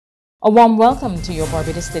A warm welcome to your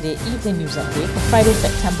Barbados Today Evening News Update for Friday,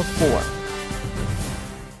 September 4.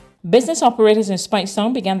 Business operators in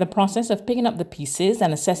Speightstown began the process of picking up the pieces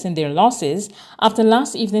and assessing their losses after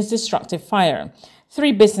last evening's destructive fire.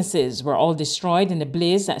 3 businesses were all destroyed in the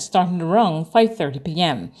blaze that started around 5:30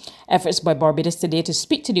 p.m. Efforts by Barbados Today to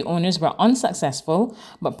speak to the owners were unsuccessful,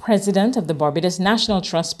 but President of the Barbados National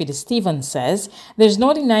Trust, Speightstown, says there's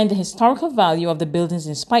no denying the historical value of the buildings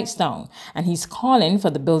in Speightstown, and he's calling for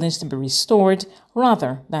the buildings to be restored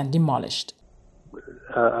rather than demolished.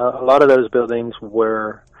 A lot of those buildings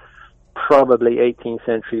were probably 18th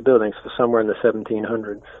century buildings, so somewhere in the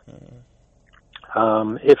 1700s.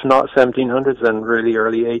 If not 1700s, then really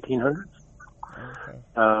early 1800s.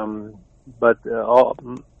 Okay. But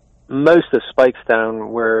most of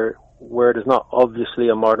Speightstown, where it is not obviously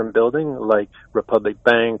a modern building, like Republic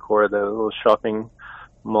Bank or the little shopping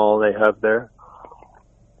mall they have there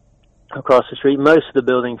across the street, most of the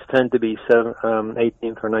buildings tend to be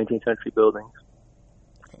 18th or 19th century buildings.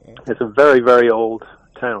 It's a very, very old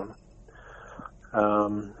town.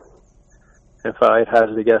 If I had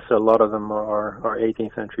to guess, a lot of them are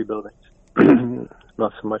 18th century buildings,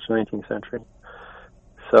 not so much 19th century.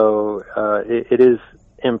 So it is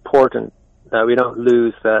important that we don't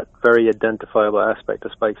lose that very identifiable aspect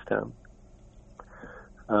of Speightstown.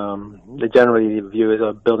 The generally the view is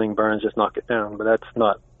a building burns, just knock it down, but that's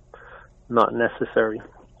not necessary.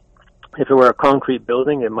 If it were a concrete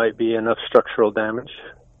building, it might be enough structural damage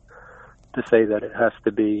to say that it has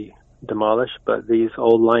to be demolished, but these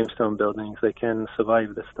old limestone buildings, they can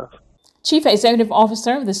survive this stuff. Chief Executive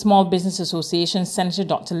Officer of the Small Business Association, Senator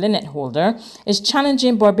Dr. Lynette Holder, is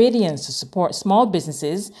challenging Barbadians to support small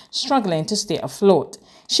businesses struggling to stay afloat.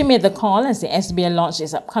 She made the call as the SBA launched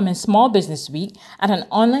its upcoming Small Business Week at an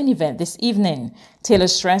online event this evening. Taylor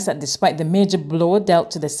stressed that despite the major blow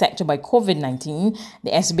dealt to the sector by COVID-19,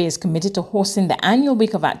 the SBA is committed to hosting the annual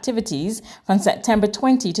week of activities from September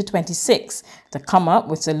 20 to 26 to come up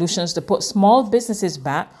with solutions to put small businesses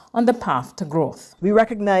back on the path to growth. We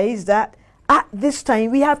recognize that at this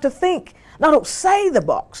time we have to think not outside the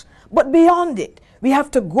box, but beyond it. We have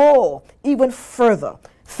to go even further.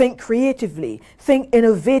 Think creatively, think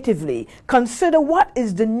innovatively, consider what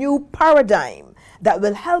is the new paradigm that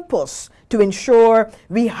will help us to ensure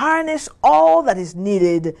we harness all that is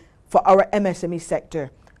needed for our MSME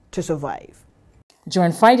sector to survive.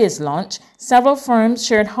 During Friday's launch, several firms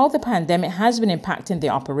shared how the pandemic has been impacting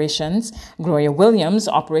their operations. Gloria Williams,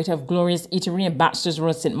 operator of Gloria's Eatery in Baxter's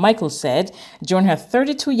Road, St. Michael, said during her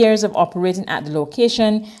 32 years of operating at the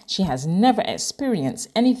location, she has never experienced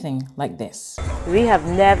anything like this. We have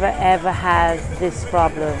never ever had this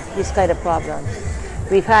kind of problem.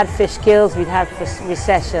 We've had fish kills, we've had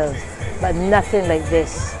recessions, but nothing like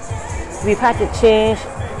this. We've had to change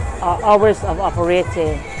our hours of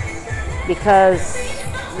operating, because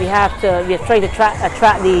we are trying to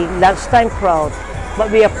attract the lunchtime crowd,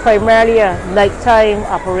 but we are primarily a nighttime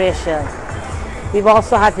operation. We've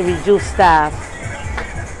also had to reduce staff.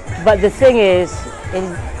 But the thing is,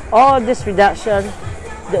 in all this reduction,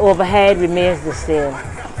 the overhead remains the same.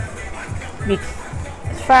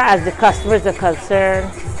 As far as the customers are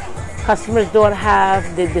concerned, customers don't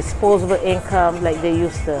have the disposable income like they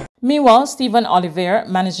used to. Meanwhile, Stephen Oliver,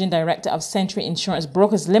 Managing Director of Century Insurance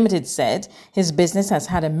Brokers Limited, said his business has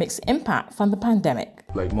had a mixed impact from the pandemic.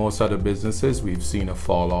 Like most other businesses, we've seen a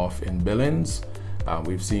fall off in billings.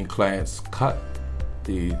 We've seen clients cut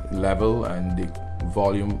the level and the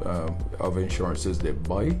volume of insurances they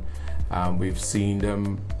buy. We've seen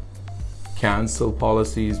them cancel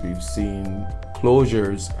policies. We've seen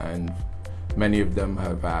closures, and many of them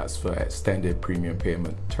have asked for extended premium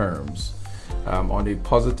payment terms. On the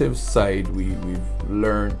positive side, we've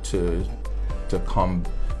learned to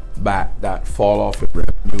combat that fall off in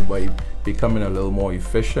revenue by becoming a little more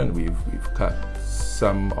efficient. We've cut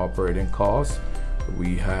some operating costs.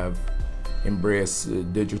 We have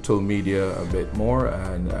embraced digital media a bit more,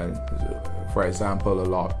 and for example, a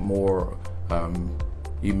lot more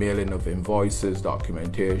emailing of invoices,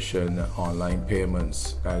 documentation, online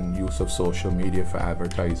payments, and use of social media for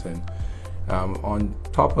advertising. On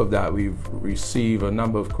top of that, we've received a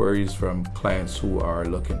number of queries from clients who are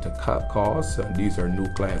looking to cut costs, and these are new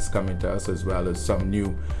clients coming to us, as well as some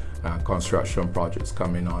new construction projects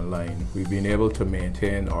coming online. We've been able to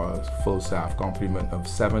maintain our full staff complement of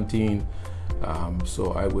 17,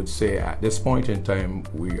 so I would say at this point in time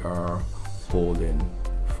we are holding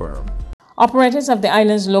firm. Operators of the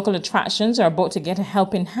island's local attractions are about to get a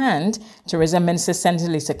helping hand. Tourism Minister Senator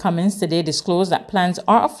Lisa Cummins today disclosed that plans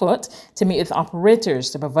are afoot to meet with operators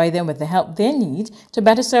to provide them with the help they need to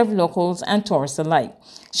better serve locals and tourists alike.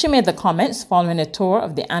 She made the comments following a tour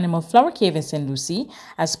of the Animal Flower Cave in St. Lucie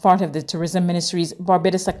as part of the Tourism Ministry's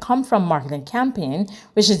Barbados Come From marketing campaign,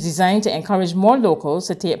 which is designed to encourage more locals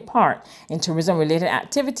to take part in tourism-related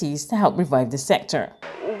activities to help revive the sector.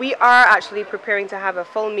 We are actually preparing to have a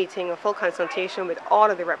full meeting, a full consultation with all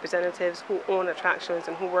of the representatives who own attractions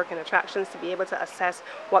and who work in attractions to be able to assess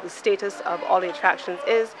what the status of all the attractions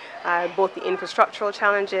is, both the infrastructural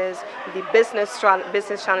challenges, the business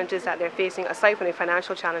challenges that they're facing, aside from the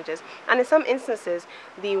financial challenges. And in some instances,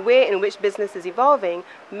 the way in which business is evolving,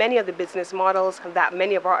 many of the business models that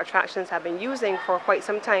many of our attractions have been using for quite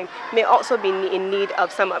some time may also be in need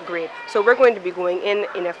of some upgrade. So we're going to be going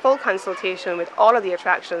in a full consultation with all of the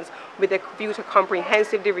attractions with a view to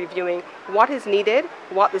comprehensively reviewing what is needed,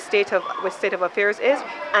 what the state of affairs is,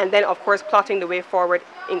 and then of course plotting the way forward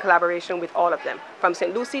in collaboration with all of them, from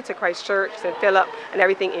St. Lucie to Christchurch, St. Philip, and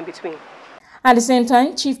everything in between. At the same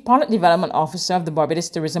time, Chief Product Development Officer of the Barbados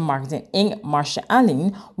Tourism Marketing Inc., Marcia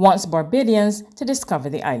Allen, wants Barbadians to discover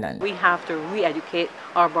the island. We have to re-educate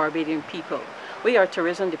our Barbadian people. We are a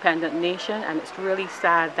tourism-dependent nation, and it's really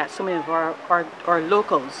sad that so many of our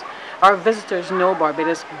locals, our visitors, know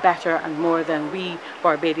Barbados better and more than we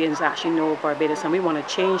Barbadians actually know Barbados, and we want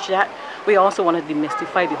to change that. We also want to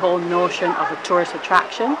demystify the whole notion of a tourist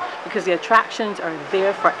attraction, because the attractions are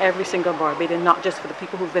there for every single Barbadian, not just for the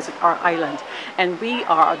people who visit our island. And we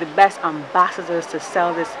are the best ambassadors to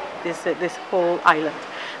sell this whole island.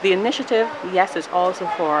 The initiative, yes, is also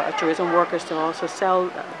for tourism workers to also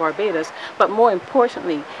sell Barbados, but more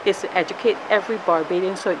importantly is to educate every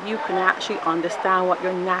Barbadian so that you can actually understand what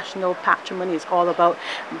your national patrimony is all about,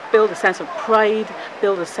 build a sense of pride,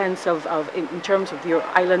 build a sense of in terms of your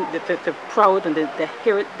island, the proud and the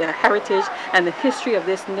heritage and the history of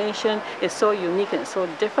this nation is so unique and so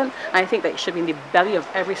different. And I think that it should be in the belly of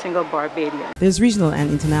every single Barbadian. There's regional and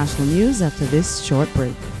international news after this short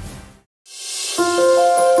break.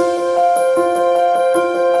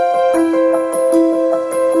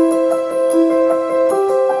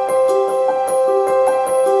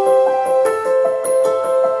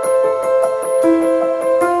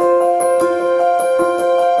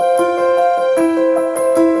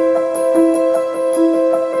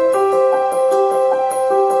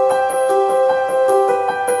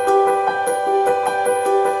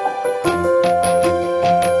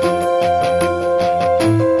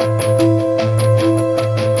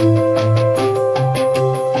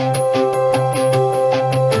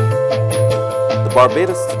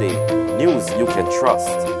 Barbados Today, news you can trust.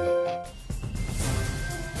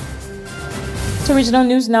 To regional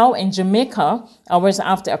news now in Jamaica. Hours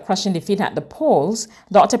after a crushing defeat at the polls,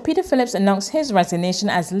 Dr. Peter Phillips announced his resignation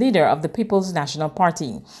as leader of the People's National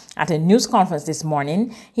Party. At a news conference this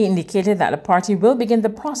morning, he indicated that the party will begin the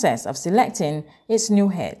process of selecting its new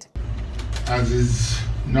head. As is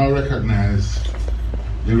now recognized,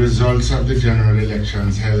 the results of the general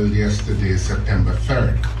elections held yesterday, September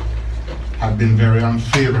 3rd, have been very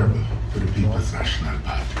unfavorable to the People's National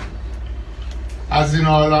Party. As in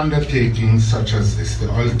all undertakings such as this,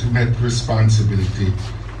 the ultimate responsibility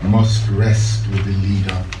must rest with the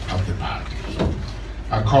leader of the party.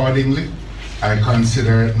 Accordingly, I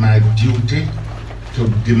consider it my duty to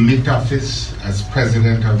demit office as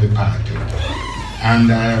president of the party,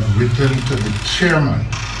 and I have written to the chairman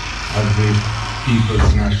of the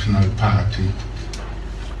People's National Party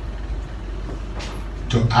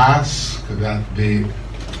to ask that the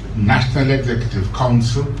National Executive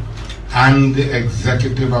Council and the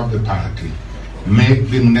executive of the party make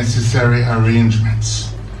the necessary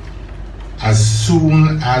arrangements as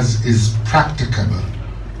soon as is practicable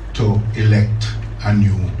to elect a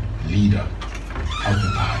new leader of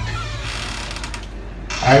the party.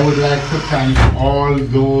 I would like to thank all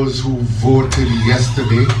those who voted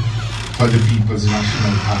yesterday for the People's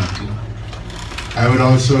National Party. I would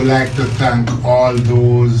also like to thank all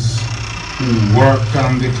those who worked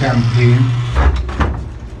on the campaign.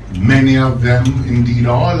 Many of them, indeed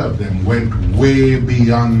all of them, went way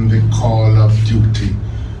beyond the call of duty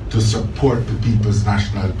to support the People's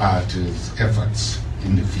National Party's efforts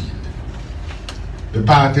in the field. The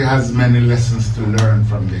party has many lessons to learn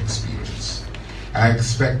from the experience. I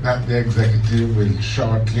expect that the executive will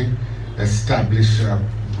shortly establish a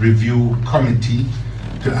review committee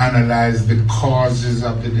to analyze the causes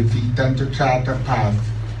of the defeat and to chart a path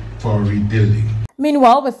for rebuilding.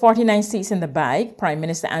 Meanwhile, with 49 seats in the bag, Prime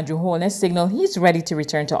Minister Andrew Holness signaled he's ready to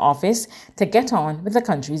return to office to get on with the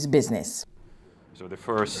country's business. So the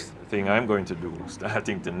first thing I'm going to do,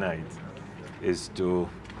 starting tonight, is to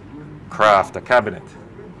craft a cabinet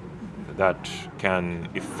that can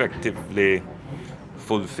effectively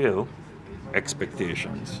fulfill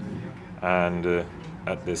expectations and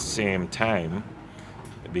at the same time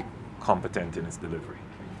be competent in its delivery.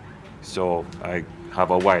 So I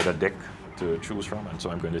have a wider deck to choose from, and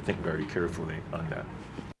so I'm going to think very carefully on that.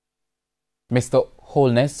 Mr.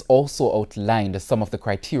 Holness also outlined some of the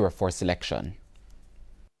criteria for selection.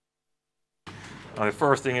 The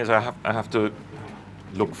first thing is I have to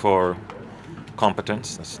look for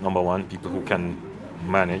competence. That's number one, people who can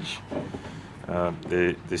manage.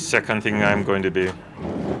 The second thing I'm going to be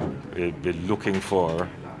looking for,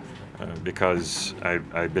 because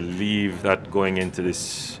I believe that going into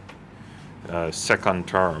this second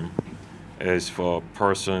term is for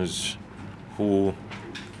persons who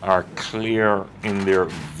are clear in their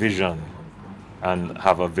vision and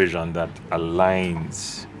have a vision that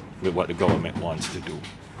aligns with what the government wants to do.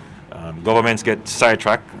 Governments get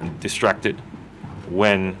sidetracked and distracted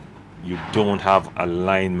when you don't have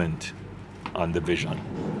alignment on the vision.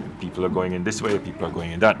 People are going in this way, people are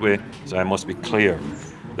going in that way, so I must be clear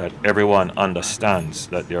that everyone understands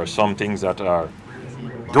that there are some things that are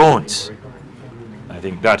don'ts. I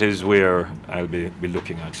think that is where I'll be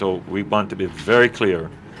looking at. So we want to be very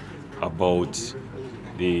clear about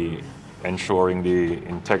ensuring the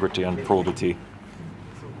integrity and probity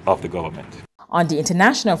of the government. On the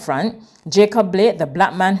international front, Jacob Blake, the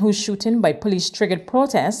black man whose shooting by police triggered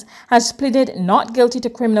protests, has pleaded not guilty to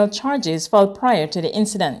criminal charges filed prior to the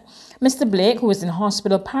incident. Mr. Blake, who is in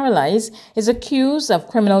hospital paralyzed, is accused of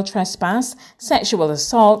criminal trespass, sexual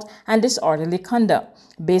assault, and disorderly conduct,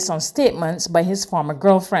 based on statements by his former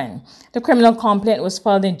girlfriend. The criminal complaint was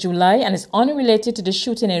filed in July and is unrelated to the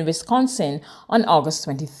shooting in Wisconsin on August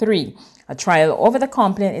 23. A trial over the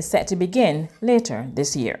complaint is set to begin later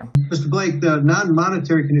this year. Mr. Blake, the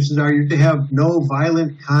non-monetary conditions are you to have no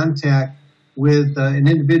violent contact with an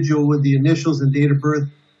individual with the initials and date of birth.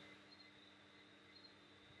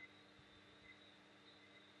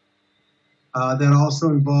 That also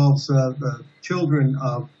involves the children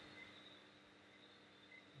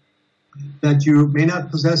that you may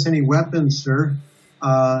not possess any weapons, sir,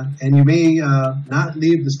 and you may not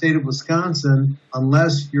leave the state of Wisconsin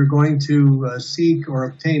unless you're going to seek or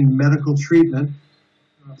obtain medical treatment.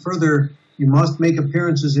 Further, you must make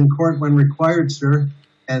appearances in court when required, sir,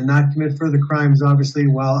 and not commit further crimes, obviously,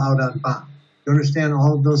 while out on bond. You understand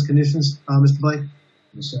all of those conditions, Mr. Blake?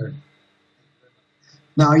 Yes, sir.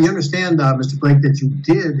 Now, you understand, Mr. Blake, that you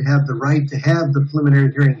did have the right to have the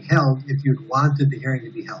preliminary hearing held if you'd wanted the hearing to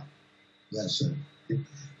be held. Yes, sir.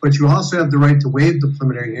 But you also have the right to waive the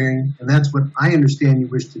preliminary hearing, and that's what I understand you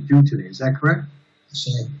wish to do today. Is that correct? Yes,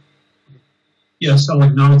 sir. Yes, I'll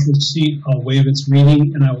acknowledge receipt, I'll waive its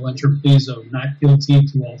reading, and I will enter pleas of not guilty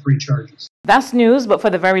to all three charges. That's news, but for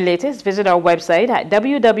the very latest, visit our website at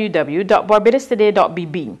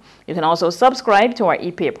www.barbadostoday.bb. You can also subscribe to our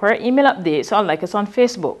e-paper, email updates, or like us on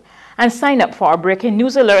Facebook, and sign up for our breaking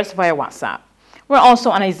news alerts via WhatsApp. We're also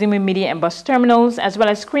on Izumi Media and bus terminals, as well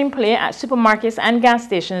as screenplay at supermarkets and gas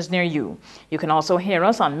stations near you. You can also hear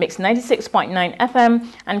us on Mix 96.9 FM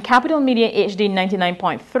and Capital Media HD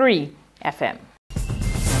 99.3 FM.